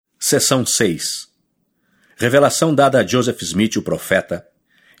Seção 6. Revelação dada a Joseph Smith, o profeta,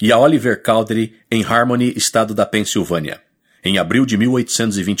 e a Oliver Cowdery em Harmony, estado da Pensilvânia, em abril de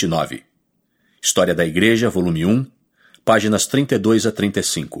 1829. História da Igreja, volume 1, páginas 32 a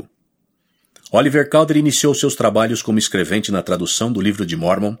 35. Oliver Cowdery iniciou seus trabalhos como escrevente na tradução do Livro de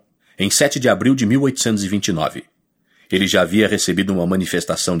Mórmon em 7 de abril de 1829. Ele já havia recebido uma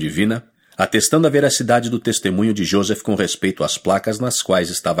manifestação divina, atestando a veracidade do testemunho de Joseph com respeito às placas nas quais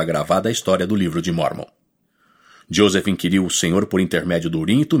estava gravada a história do Livro de Mórmon. Joseph inquiriu o Senhor por intermédio do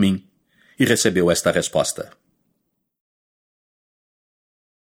Urim e Tumim e recebeu esta resposta.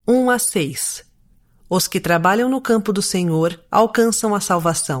 1 a 6. Os que trabalham no campo do Senhor alcançam a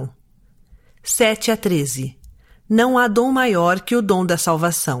salvação. 7 a 13. Não há dom maior que o dom da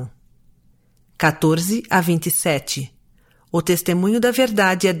salvação. 14 a 27. O testemunho da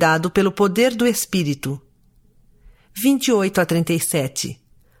verdade é dado pelo poder do Espírito. 28 a 37.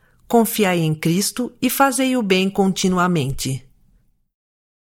 Confiai em Cristo e fazei o bem continuamente.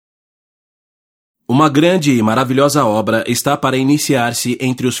 Uma grande e maravilhosa obra está para iniciar-se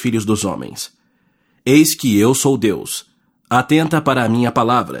entre os filhos dos homens. Eis que eu sou Deus. Atenta para a minha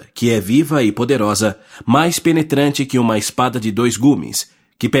palavra, que é viva e poderosa, mais penetrante que uma espada de 2 gumes,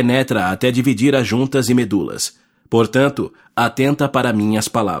 que penetra até dividir as juntas e medulas. Portanto, atenta para minhas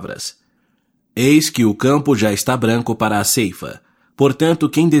palavras. Eis que o campo já está branco para a ceifa. Portanto,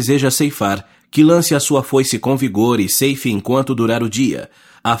 quem deseja ceifar, que lance a sua foice com vigor e ceife enquanto durar o dia,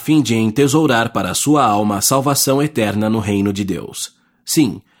 a fim de entesourar para a sua alma a salvação eterna no reino de Deus.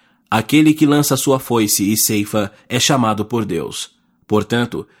 Sim, aquele que lança sua foice e ceifa é chamado por Deus.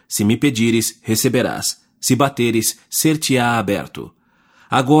 Portanto, se me pedires, receberás. Se bateres, ser-te-á aberto.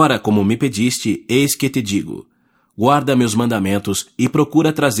 Agora, como me pediste, eis que te digo: guarda meus mandamentos e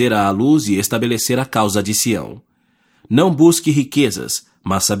procura trazer à luz e estabelecer a causa de Sião. Não busque riquezas,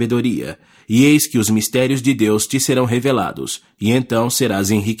 mas sabedoria, e eis que os mistérios de Deus te serão revelados, e então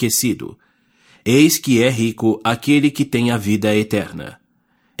serás enriquecido. Eis que é rico aquele que tem a vida eterna.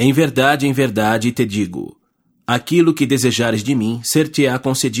 Em verdade te digo: aquilo que desejares de mim ser-te-á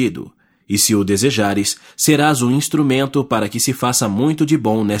concedido, e se o desejares, serás um instrumento para que se faça muito de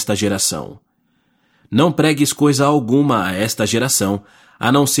bom nesta geração. Não pregues coisa alguma a esta geração,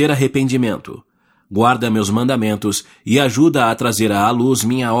 a não ser arrependimento. Guarda meus mandamentos e ajuda a trazer à luz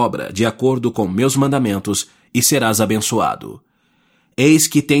minha obra, de acordo com meus mandamentos, e serás abençoado. Eis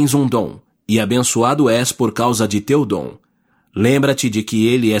que tens um dom, e abençoado és por causa de teu dom. Lembra-te de que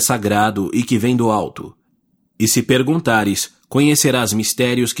ele é sagrado e que vem do alto. E se perguntares, conhecerás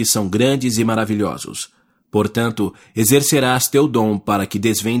mistérios que são grandes e maravilhosos. Portanto, exercerás teu dom para que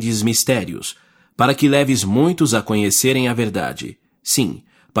desvendes mistérios, para que leves muitos a conhecerem a verdade. Sim,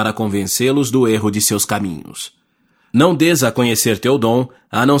 para convencê-los do erro de seus caminhos. Não des a conhecer teu dom,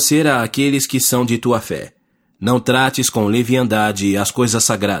 a não ser a aqueles que são de tua fé. Não trates com leviandade as coisas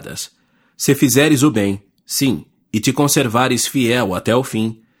sagradas. Se fizeres o bem, sim, e te conservares fiel até o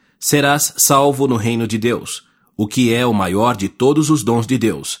fim, serás salvo no reino de Deus, o que é o maior de todos os dons de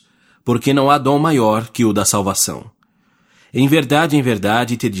Deus, porque não há dom maior que o da salvação. Em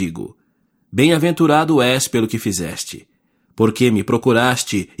verdade te digo: bem-aventurado és pelo que fizeste, porque me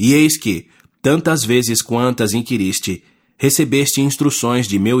procuraste, e eis que, tantas vezes quantas inquiriste, recebeste instruções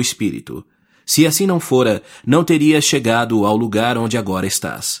de meu espírito. Se assim não fora, não terias chegado ao lugar onde agora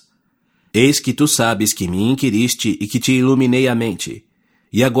estás. Eis que tu sabes que me inquiriste e que te iluminei a mente.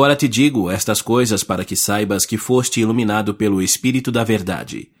 E agora te digo estas coisas para que saibas que foste iluminado pelo Espírito da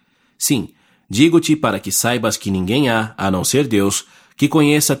Verdade. Sim, digo-te para que saibas que ninguém há, a não ser Deus, que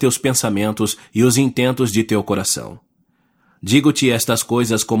conheça teus pensamentos e os intentos de teu coração. Digo-te estas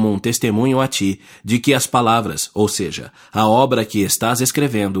coisas como um testemunho a ti de que as palavras, ou seja, a obra que estás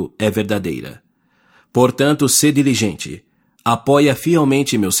escrevendo, é verdadeira. Portanto, sê diligente. Apoia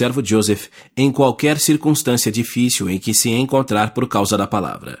fielmente meu servo Joseph em qualquer circunstância difícil em que se encontrar por causa da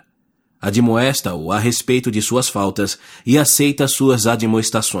palavra. Admoesta-o a respeito de suas faltas e aceita suas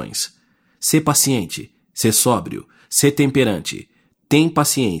admoestações. Sê paciente, sê sóbrio, sê temperante. Tem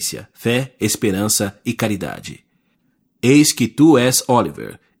paciência, fé, esperança e caridade. Eis que tu és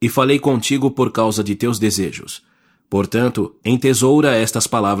Oliver, e falei contigo por causa de teus desejos. Portanto, entesoura estas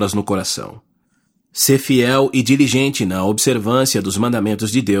palavras no coração. Sê fiel e diligente na observância dos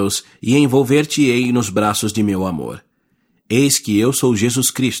mandamentos de Deus, e envolver-te-ei nos braços de meu amor. Eis que eu sou Jesus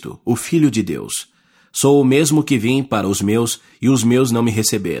Cristo, o Filho de Deus. Sou o mesmo que vim para os meus, e os meus não me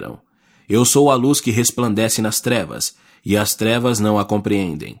receberam. Eu sou a luz que resplandece nas trevas, e as trevas não a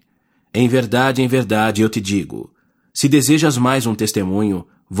compreendem. Em verdade eu te digo: se desejas mais um testemunho,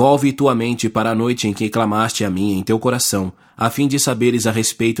 Volve tua mente para a noite em que clamaste a mim em teu coração, a fim de saberes a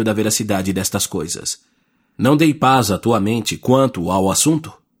respeito da veracidade destas coisas. Não dei paz à tua mente quanto ao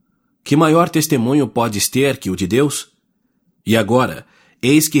assunto? Que maior testemunho podes ter que o de Deus? E agora,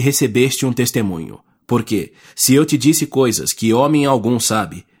 eis que recebeste um testemunho, porque, se eu te disse coisas que homem algum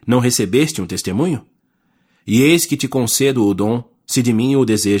sabe, não recebeste um testemunho? E eis que te concedo o dom, se de mim o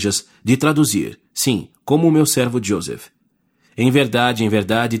desejas, de traduzir, sim, como o meu servo Joseph. Em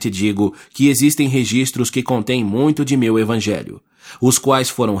verdade te digo que existem registros que contêm muito de meu evangelho, os quais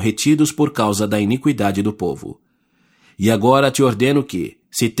foram retidos por causa da iniquidade do povo. E agora te ordeno que,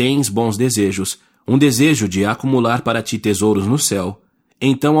 se tens bons desejos, um desejo de acumular para ti tesouros no céu,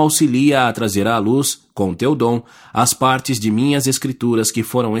 então auxilia a trazer à luz, com teu dom, as partes de minhas escrituras que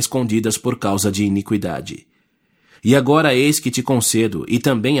foram escondidas por causa de iniquidade. E agora eis que te concedo, e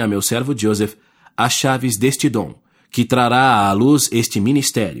também a meu servo Joseph, as chaves deste dom, que trará à luz este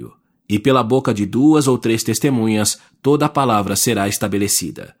ministério, e pela boca de 2 ou 3 testemunhas toda a palavra será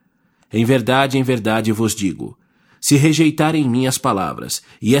estabelecida. Em verdade vos digo, se rejeitarem minhas palavras,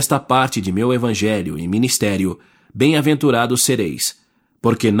 e esta parte de meu evangelho e ministério, bem-aventurados sereis,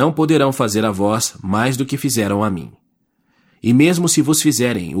 porque não poderão fazer a vós mais do que fizeram a mim. E mesmo se vos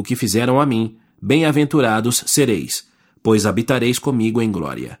fizerem o que fizeram a mim, bem-aventurados sereis, pois habitareis comigo em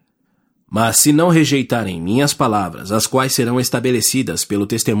glória. Mas se não rejeitarem minhas palavras, as quais serão estabelecidas pelo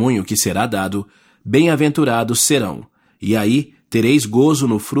testemunho que será dado, bem-aventurados serão, e aí tereis gozo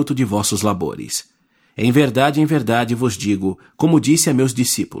no fruto de vossos labores. Em verdade vos digo, como disse a meus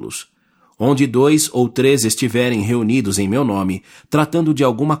discípulos, onde 2 ou 3 estiverem reunidos em meu nome, tratando de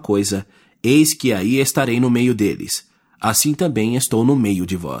alguma coisa, eis que aí estarei no meio deles. Assim também estou no meio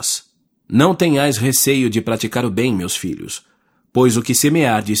de vós. Não tenhais receio de praticar o bem, meus filhos, pois o que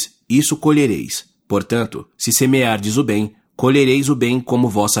semeardes, isso colhereis. Portanto, se semeardes o bem, colhereis o bem como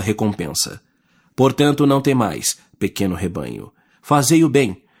vossa recompensa. Portanto, não temais, pequeno rebanho. Fazei o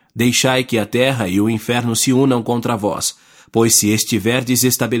bem, deixai que a terra e o inferno se unam contra vós, pois se estiverdes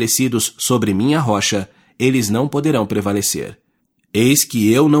estabelecidos sobre minha rocha, eles não poderão prevalecer. Eis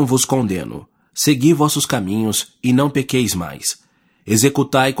que eu não vos condeno. Segui vossos caminhos e não pequeis mais.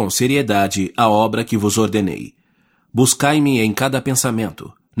 Executai com seriedade a obra que vos ordenei. Buscai-me em cada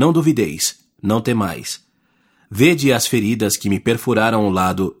pensamento. Não duvideis, não temais. Vede as feridas que me perfuraram o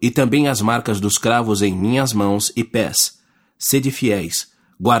lado e também as marcas dos cravos em minhas mãos e pés. Sede fiéis,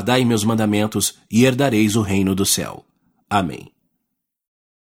 guardai meus mandamentos e herdareis o reino do céu. Amém.